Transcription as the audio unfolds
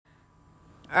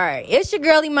All right, it's your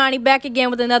girl Imani back again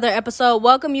with another episode.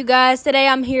 Welcome, you guys. Today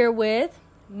I'm here with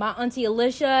my auntie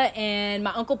Alicia and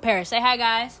my uncle Paris. Say hi,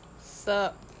 guys. What's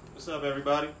up? What's up,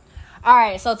 everybody? All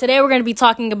right, so today we're going to be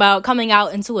talking about coming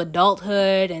out into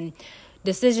adulthood and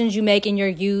decisions you make in your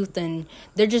youth. And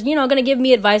they're just, going to give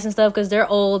me advice and stuff because they're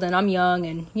old and I'm young.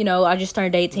 And, I just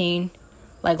turned 18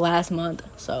 like last month.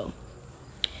 So,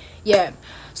 yeah.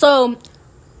 So,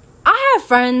 I have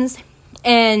friends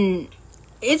and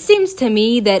it seems to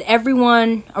me that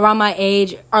everyone around my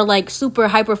age are like super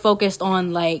hyper focused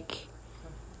on like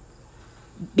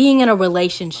being in a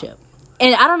relationship.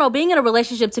 And I don't know, being in a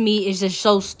relationship to me is just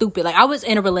so stupid. Like I was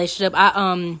in a relationship.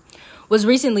 I was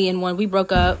recently in one. We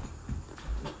broke up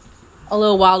a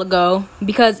little while ago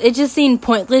because it just seemed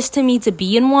pointless to me to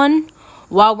be in one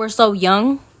while we're so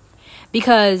young.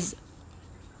 Because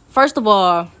first of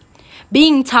all,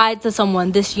 being tied to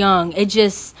someone this young, it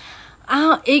just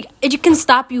it can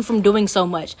stop you from doing so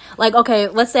much. Like, okay,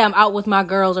 let's say I'm out with my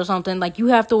girls or something. Like, you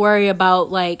have to worry about,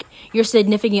 like, your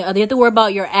significant other. You have to worry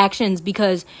about your actions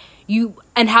because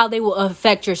and how they will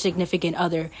affect your significant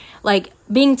other. Like,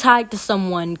 being tied to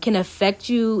someone can affect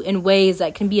you in ways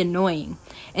that can be annoying.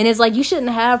 And it's like, you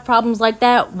shouldn't have problems like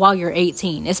that while you're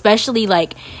 18. Especially,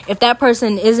 like, if that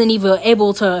person isn't even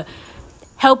able to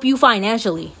help you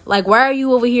financially. Like, why are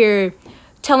you over here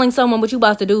telling someone what you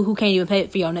about to do who can't even pay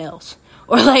for your nails?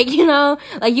 Or, like,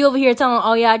 like, you over here telling,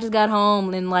 oh, yeah, I just got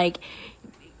home. And, like,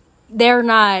 they're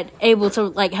not able to,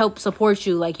 like, help support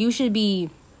you. Like, you should be.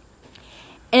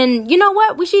 And you know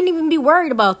what? We shouldn't even be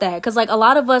worried about that. Because, like, a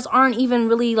lot of us aren't even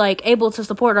really, like, able to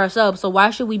support ourselves. So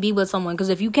why should we be with someone? Because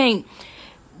if you can't,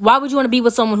 why would you want to be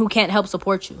with someone who can't help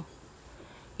support you?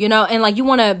 And, like, you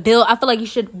want to build, I feel like you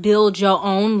should build your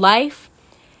own life.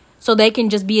 So they can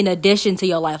just be an addition to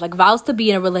your life. Like, if I was to be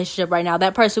in a relationship right now,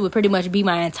 that person would pretty much be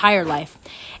my entire life.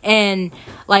 And,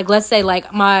 like, let's say,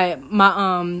 like, my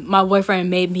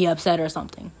boyfriend made me upset or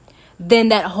something. Then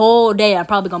that whole day, I'm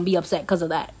probably going to be upset because of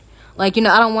that. Like, I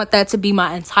don't want that to be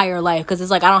my entire life. Because it's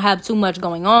like, I don't have too much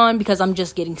going on because I'm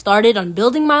just getting started on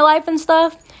building my life and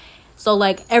stuff. So,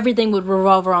 like, everything would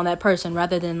revolve around that person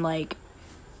rather than, like,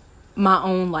 my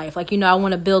own life. Like, I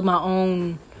want to build my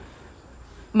own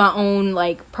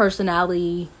like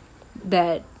personality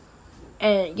and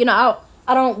I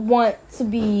don't want to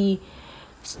be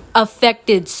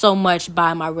affected so much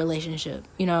by my relationship.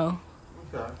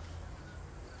 Okay.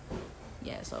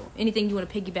 Yeah, so anything you want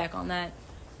to piggyback on that?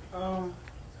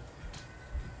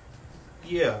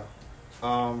 Yeah.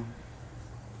 I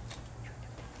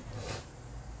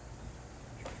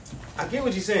get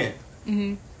what you're saying.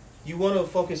 Mm-hmm. You want to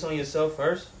focus on yourself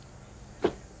first.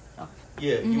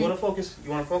 Yeah, mm-hmm. You want to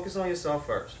focus on yourself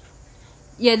first.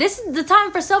 Yeah, this is the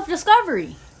time for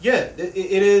self-discovery. Yeah, it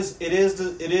is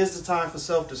the time for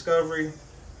self-discovery,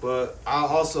 but I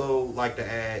also like to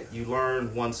add, you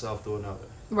learn oneself through another.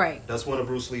 Right. That's one of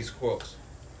Bruce Lee's quotes.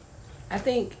 I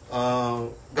think.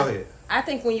 Go ahead. I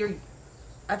think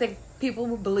people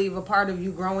will believe a part of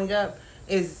you growing up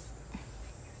is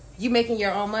you making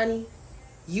your own money.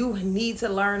 You need to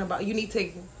learn you need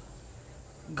to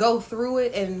go through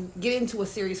it and get into a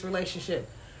serious relationship.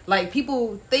 Like,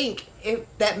 people think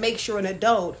that makes you an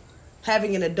adult,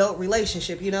 having an adult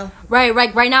relationship,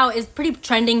 Right now it's pretty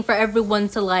trending for everyone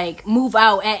to, like, move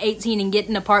out at 18 and get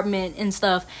an apartment and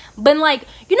stuff. But, like,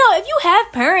 if you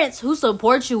have parents who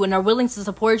support you and are willing to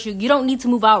support you, you don't need to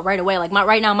move out right away. Like,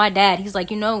 right now my dad, he's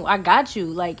like, I got you.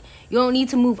 Like, you don't need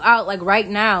to move out, like, right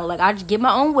now. Like, I just get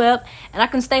my own whip and I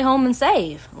can stay home and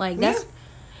save. Like, that's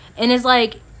and it's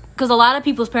like, because a lot of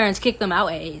people's parents kick them out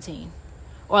at 18.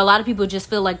 Or a lot of people just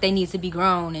feel like they need to be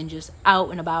grown and just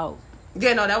out and about.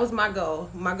 Yeah, no, that was my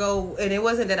goal. My goal, and it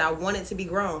wasn't that I wanted to be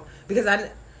grown. Because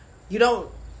you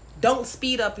don't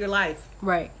speed up your life.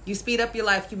 Right. You speed up your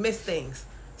life, you miss things.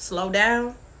 Slow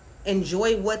down.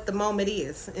 Enjoy what the moment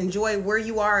is. Enjoy where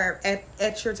you are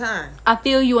at your time. I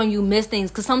feel you when you miss things.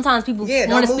 Because sometimes people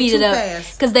want to speed it up.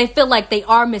 Because they feel like they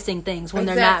are missing things when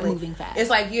they're not moving fast.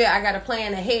 It's like, I got a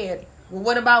plan ahead. Well,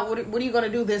 what are you going to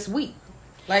do this week?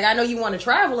 Like, I know you want to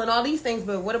travel and all these things,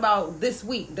 but what about this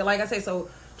week? Like I say, so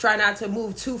try not to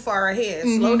move too far ahead.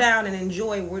 Mm-hmm. Slow down and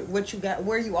enjoy what you got,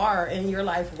 where you are in your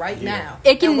life right now,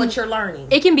 and what you're learning.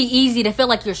 It can be easy to feel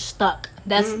like you're stuck.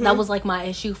 That was like my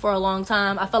issue for a long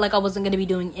time. I felt like I wasn't going to be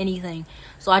doing anything,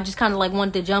 so I just kind of like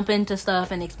wanted to jump into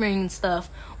stuff and experience stuff.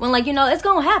 When it's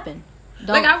going to happen.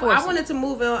 I wanted to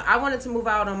move out. I wanted to move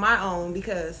out on my own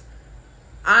because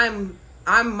I'm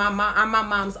my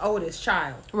mom's oldest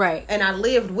child. Right. And I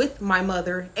lived with my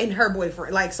mother and her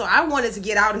boyfriend. Like, so I wanted to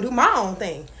get out and do my own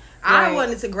thing. I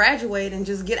wanted to graduate and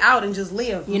just get out and just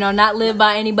live. You know, not live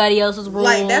by anybody else's rules.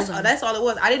 Like, that's all it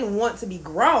was. I didn't want to be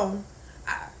grown.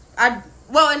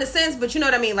 Well, in a sense, but you know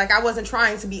what I mean? Like, I wasn't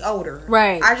trying to be older.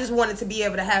 Right. I just wanted to be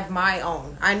able to have my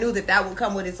own. I knew that would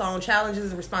come with its own challenges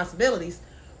and responsibilities.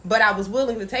 But I was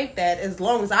willing to take that as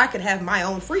long as I could have my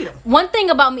own freedom. One thing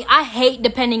about me, I hate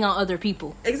depending on other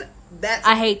people.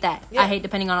 I hate that. Yeah. I hate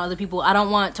depending on other people. I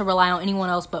don't want to rely on anyone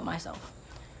else but myself.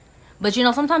 But, you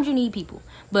know, sometimes you need people.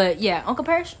 But, yeah, Uncle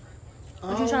Parrish,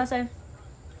 what you trying to say?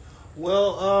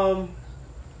 Well,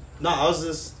 no, I was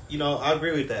just, you know, I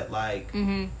agree with that. Like,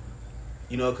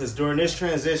 you know, because during this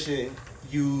transition,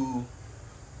 and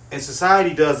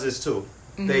society does this too.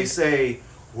 They say,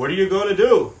 what are you going to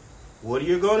do? What are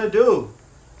you going to do?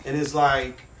 And it's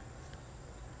like,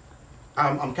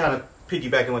 I'm kind of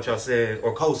piggybacking what y'all said,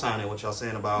 or co-signing what y'all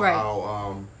saying about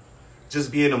how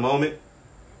just be in the moment.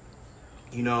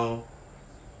 You know,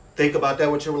 think about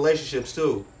that with your relationships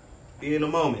too. Be in the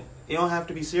moment. You don't have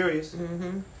to be serious.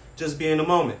 Just be in the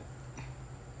moment.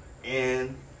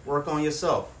 And work on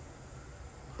yourself.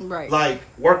 Right. Like,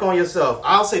 work on yourself.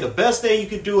 I'll say the best thing you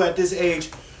could do at this age,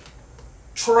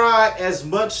 try as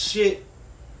much shit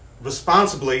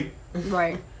responsibly.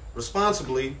 Right.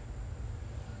 Responsibly.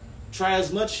 Try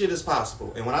as much shit as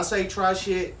possible. And when I say try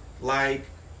shit, like,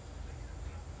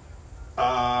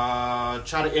 try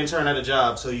to intern at a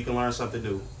job so you can learn something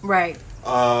new. Right.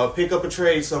 Pick up a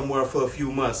trade somewhere for a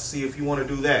few months. See if you want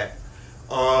to do that.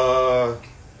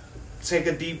 Take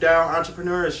a deep down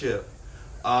entrepreneurship.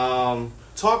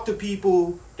 Talk to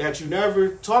people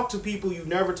you've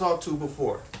never talked to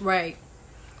before. Right.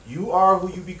 You are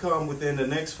who you become within the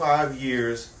next 5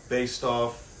 years based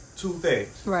off two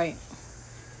things. Right.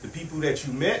 The people that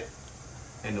you met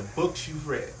and the books you've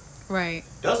read. Right.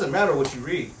 Doesn't matter what you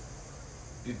read.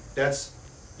 That's,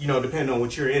 you know, depending on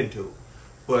what you're into.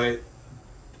 But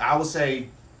I would say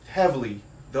heavily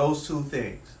those two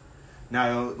things.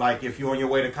 Now, like if you're on your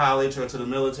way to college or to the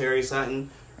military or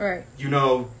something, right, you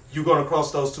know, you're going to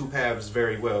cross those two paths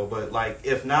very well. But like,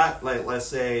 if not, like, let's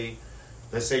say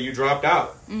you dropped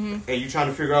out and you're trying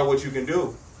to figure out what you can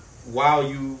do while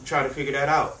you try to figure that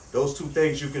out. Those two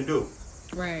things you can do.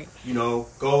 Right. You know,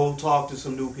 go talk to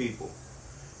some new people.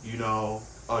 You know,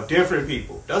 different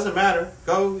people. Doesn't matter.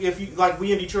 Go, if you, like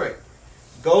we in Detroit,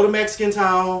 go to Mexican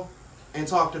Town and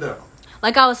talk to them.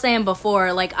 Like I was saying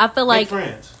before, like I feel like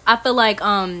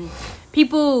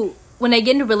people when they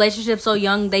get into relationships so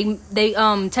young, they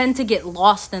tend to get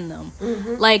lost in them.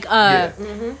 Like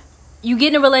you get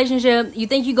in a relationship, you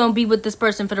think you're gonna be with this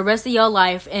person for the rest of your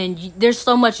life, and there's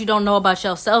so much you don't know about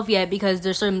yourself yet because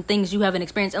there's certain things you haven't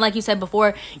experienced. And like you said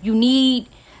before,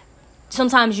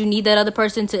 sometimes you need that other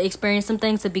person to experience some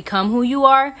things to become who you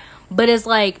are. But it's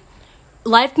like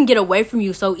life can get away from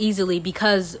you so easily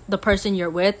because the person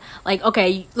you're with, like,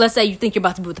 okay, let's say you think you're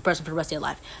about to be with the person for the rest of your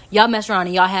life. Y'all mess around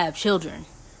and y'all have children.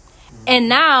 And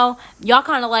now y'all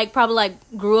kind of like probably like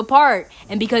grew apart,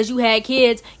 and because you had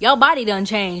kids, y'all body done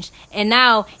changed, and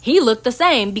now he looked the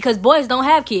same because boys don't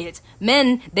have kids.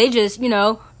 Men, they just, you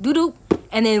know, doo-doo,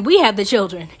 and then we have the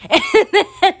children, and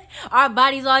then our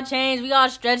bodies all changed, we all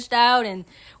stretched out, and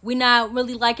we not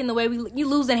really liking the way you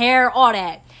losing hair, all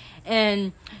that,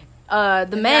 and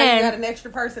the man, now you got an extra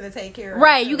person to take care of.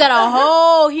 Right, you got a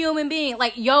whole human being.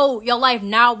 Like, your life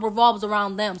now revolves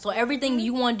around them. So everything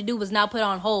you wanted to do was now put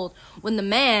on hold. When the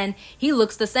man, he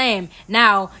looks the same.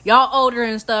 Now, y'all older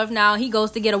and stuff. Now, he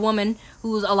goes to get a woman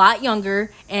who's a lot younger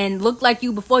and looked like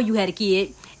you before you had a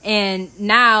kid. And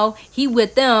now, he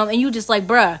with them. And you just like,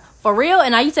 bruh, for real?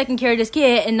 And now you taking care of this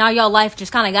kid. And now your life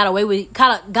just kind of got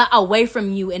away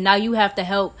from you. And now you have to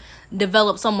help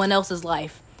develop someone else's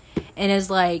life. And it's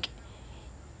like,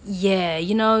 yeah,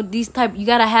 you know, you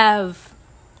gotta have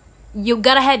your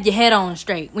head on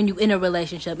straight when you in a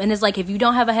relationship. And it's like, if you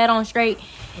don't have a head on straight,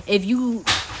 if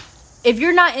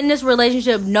you're not in this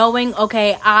relationship knowing,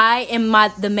 okay, I am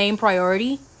the main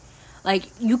priority, like,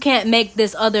 you can't make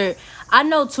this other. I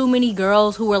know too many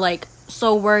girls who are like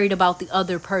so worried about the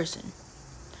other person.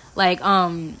 Like,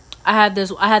 I had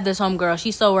this homegirl,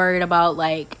 she's so worried about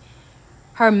like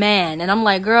her man, and I'm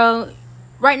like, girl,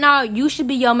 right now, you should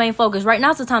be your main focus. Right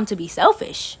now, it's the time to be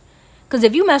selfish. Because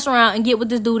if you mess around and get with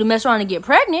this dude and mess around and get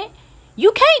pregnant,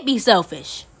 you can't be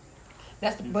selfish.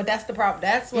 That's the problem.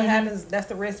 That's what happens. That's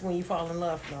the risk when you fall in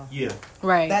love, though. Yeah.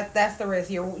 Right. That's the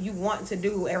risk. You want to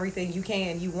do everything you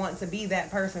can. You want to be that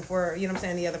person for, you know what I'm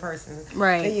saying, the other person.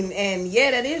 Right. And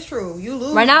yeah, that is true. You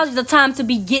lose. Right now is the time to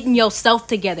be getting yourself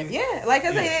together. Yeah. Like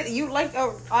I said,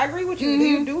 I agree with you.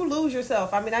 You do lose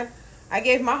yourself. I mean, I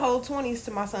gave my whole 20s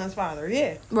to my son's father.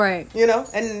 Yeah. Right. You know,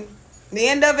 and The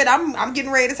end of it, I'm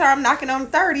getting ready to turn. I'm knocking on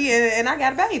 30, and I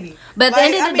got a baby. But at the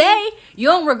end of the day, you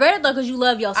don't regret it though, because you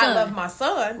love your son. I love my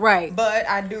son, right? But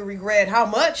I do regret how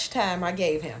much time I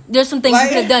gave him. There's some things you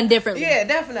could have done differently. Yeah,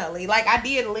 definitely. Like, I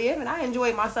did live, and I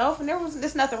enjoyed myself, and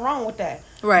there's nothing wrong with that.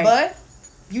 Right. But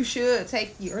you should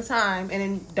take your time, and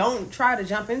then don't try to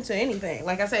jump into anything.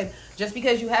 Like I said, just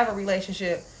because you have a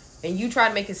relationship and you try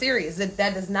to make it serious, that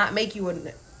does not make you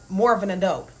more of an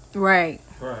adult. Right.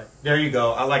 Right. There you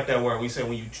go. I like that word. We say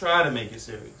when you try to make it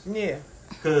serious. Yeah.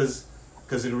 Because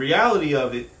in reality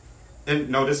of it, and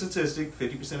no, the statistic,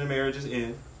 50% of marriages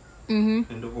end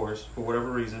in divorce for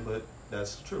whatever reason, but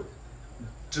that's the truth.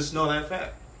 Just know that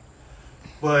fact.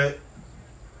 But,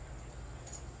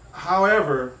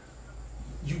 however,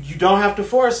 you don't have to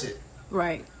force it.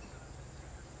 Right.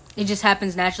 It just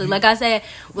happens naturally. Like I said,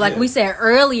 we said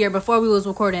earlier before we was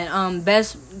recording, I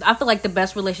feel like the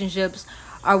best relationships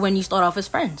are when you start off as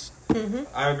friends. Mm-hmm.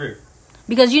 I agree.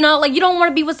 Because, you don't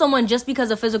want to be with someone just because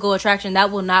of physical attraction.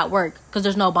 That will not work because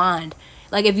there's no bond.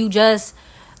 Like, if you just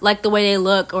like the way they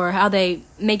look or how they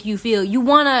make you feel, you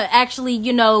want to actually,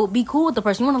 be cool with the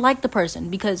person. You want to like the person.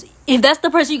 Because if that's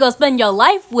the person you're going to spend your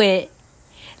life with,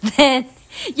 then,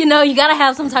 you got to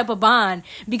have some type of bond.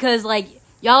 Because, like,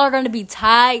 y'all are going to be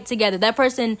tied together. That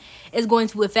person is going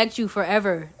to affect you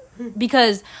forever.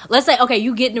 Because, let's say, okay,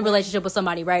 you get in a relationship with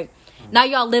somebody, right? Now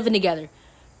y'all living together.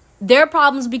 Their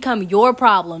problems become your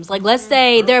problems. Like, let's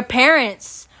say their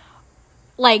parents,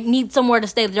 like, need somewhere to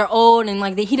stay. They're old and,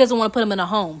 like, he doesn't want to put them in a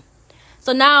home.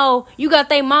 So now you got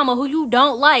their mama who you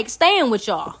don't like staying with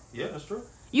y'all. Yeah, that's true.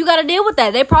 You got to deal with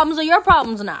that. Their problems are your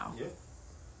problems now. Yeah.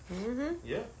 Mm-hmm.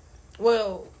 Yeah.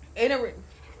 Well, in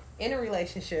a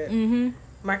relationship,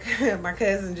 my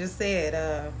cousin just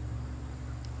said,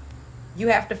 you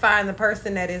have to find the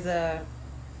person that is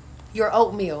your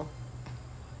oatmeal.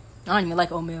 I don't even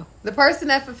like oatmeal. The person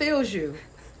that fulfills you.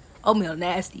 Oatmeal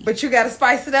nasty. But you got to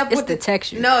spice it up with the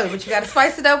texture. No, but you got to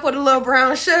spice it up with a little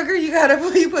brown sugar. You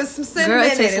put some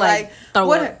cinnamon in it. Like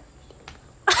what?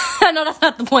 I know that's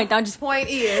not the point. Point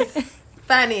is,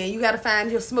 you got to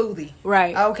find your smoothie.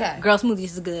 Right. Okay. Girl smoothies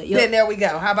is good. Yep. Then there we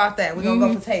go. How about that? We're going to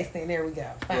go for tasting. There we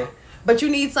go. Fine. Yeah. But you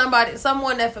need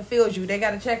someone that fulfills you. They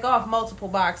got to check off multiple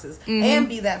boxes and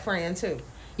be that friend too.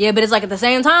 Yeah, but it's like at the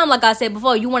same time, like I said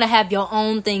before, you want to have your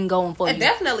own thing going for you.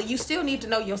 Definitely, you still need to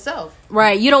know yourself.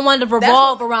 Right. You don't want to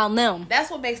revolve around them. That's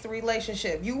what makes the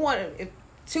relationship. You want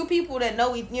two people that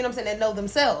know, that know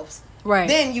themselves. Right.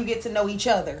 Then you get to know each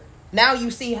other. Now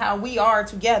you see how we are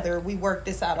together. We work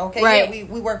this out. Okay. Right. Yeah,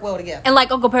 we work well together. And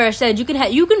like Uncle Parrish said, you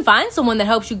can find someone that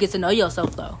helps you get to know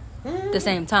yourself though. At the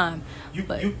same time. You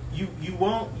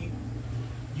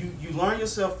learn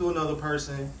yourself through another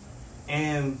person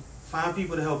and find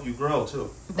people to help you grow too.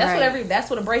 That's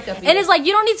what a breakup is. And it's like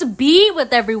you don't need to be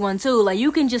with everyone too. Like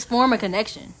you can just form a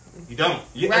connection. You don't.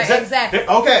 Right, exactly.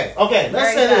 Okay.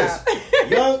 Let's say this.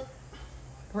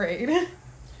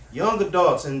 Young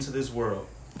adults into this world.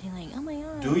 They're like, oh my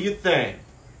god. Do your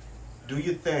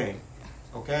thing.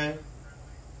 Okay?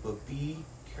 But be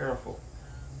careful.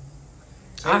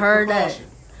 I heard that.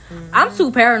 I'm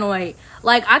too paranoid.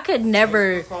 Like, I could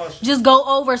never just go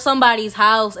over somebody's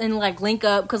house and, like, link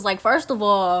up. Because, like, first of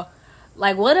all,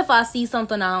 like, what if I see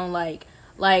something I don't like?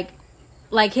 Like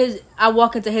I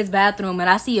walk into his bathroom and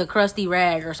I see a crusty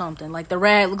rag or something. Like, the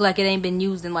rag look like it ain't been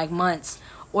used in, like, months.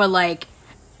 Or, like,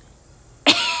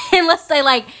 and let's say,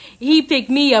 like, he picked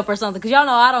me up or something. Because y'all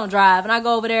know I don't drive. And I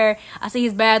go over there, I see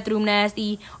his bathroom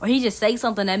nasty. Or he just say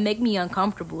something that make me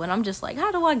uncomfortable. And I'm just like,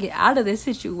 how do I get out of this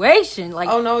situation? Like,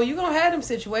 oh, no, you going to have them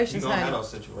situations, honey.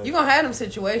 You going to have them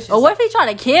situations. Or what if he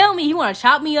try to kill me? He want to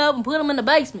chop me up and put him in the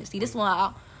basement. See, this is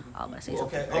why I'm going to say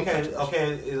something.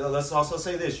 Okay. Let's also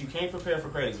say this. You can't prepare for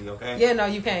crazy, okay? Yeah, no,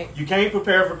 you can't. You can't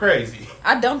prepare for crazy.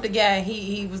 I dumped a guy.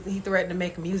 He threatened to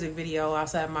make a music video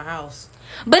outside my house.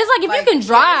 But it's like if you can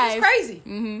drive. It's crazy.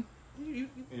 Mm-hmm.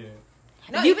 Yeah.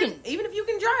 No, even if you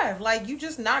can drive, like you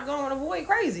just not going to avoid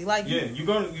crazy. Like you're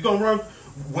gonna run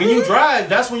when you drive.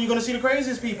 That's when you're gonna see the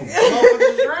craziest people.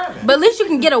 Driving. But at least you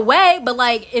can get away. But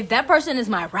like if that person is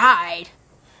my ride,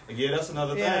 yeah, that's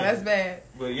another thing. Yeah, that's bad.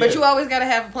 But you always gotta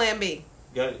have a plan B.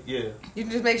 Yeah. You can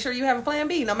just make sure you have a plan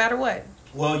B, no matter what.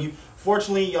 Well,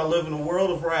 fortunately y'all live in a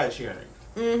world of ride sharing.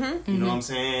 Mm-hmm. You know what I'm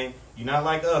saying? You're not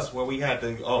like us where we had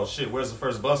to, oh shit, where's the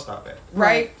first bus stop at?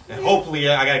 Right. And hopefully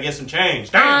I gotta get some change.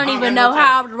 Damn, I don't even know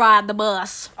how to ride the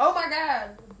bus. Oh my God.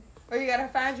 Or you gotta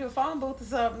find you a phone booth or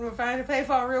something or find a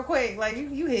payphone real quick. Like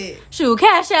you hit. Shoot,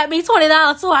 cash at me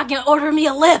 $20 so I can order me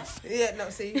a Lyft. Yeah, no,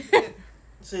 see.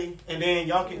 See, and then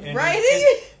y'all can... And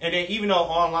then even though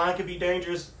online could be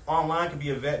dangerous, online could be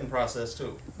a vetting process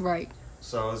too. Right.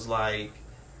 So it's like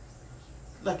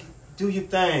do your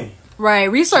thing.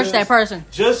 Right. Research that person.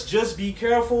 Just be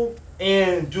careful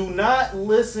and do not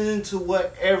listen to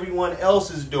what everyone else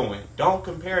is doing. Don't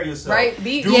compare yourself. Right.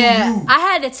 I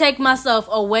had to take myself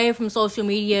away from social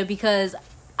media because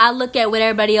I look at what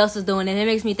everybody else is doing and it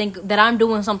makes me think that I'm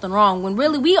doing something wrong. When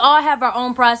really we all have our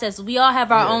own processes. We all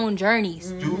have our own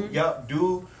journeys. Do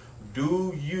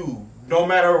you. No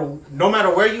matter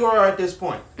where you are at this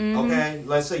point. Okay?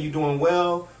 Let's say you're doing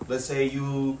well. Let's say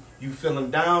you feeling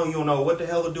down, you don't know what the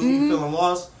hell to do, you feeling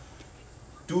lost.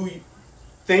 Do you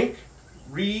think,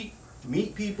 read,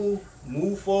 meet people,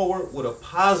 move forward with a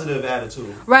positive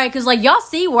attitude. Right, because like y'all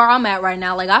see where I'm at right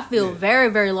now. Like I feel very,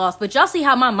 very lost. But y'all see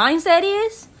how my mindset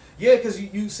is? Yeah, because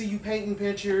you see you painting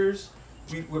pictures,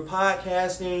 we're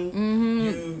podcasting,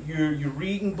 you're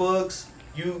reading books,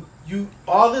 you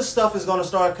all this stuff is gonna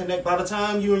start connect by the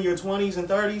time you're in your 20s and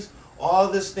 30s. All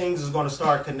these things is going to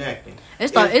start connecting.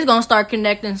 It's going to start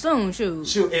connecting soon,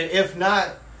 shoot. And if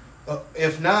not,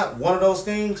 one of those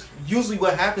things, usually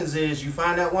what happens is you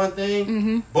find that one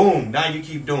thing, boom, now you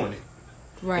keep doing it.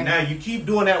 Right. And now you keep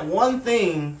doing that one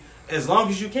thing as long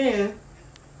as you can.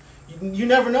 You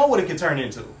never know what it could turn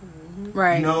into.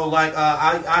 Right. You know, like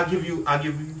I give you a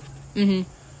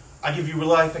real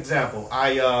life example.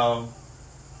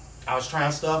 I was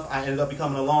trying stuff. I ended up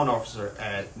becoming a loan officer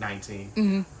at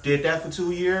 19. Did that for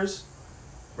 2 years.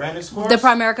 Ran this course. The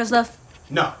Primerica stuff?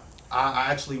 No.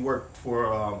 I actually worked for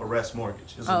Arrest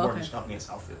Mortgage. It's a mortgage company in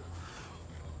Southfield.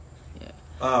 Yeah.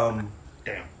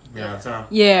 Damn. You out of time?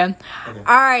 Yeah. Okay. All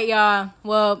right, y'all.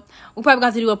 Well, we're probably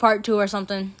going to do a part 2 or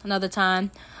something another time.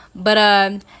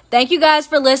 But thank you guys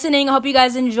for listening. I hope you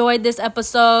guys enjoyed this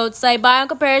episode. Say bye on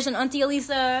comparison, Auntie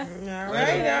Elisa. All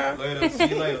right. Later. See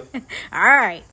you later. All right.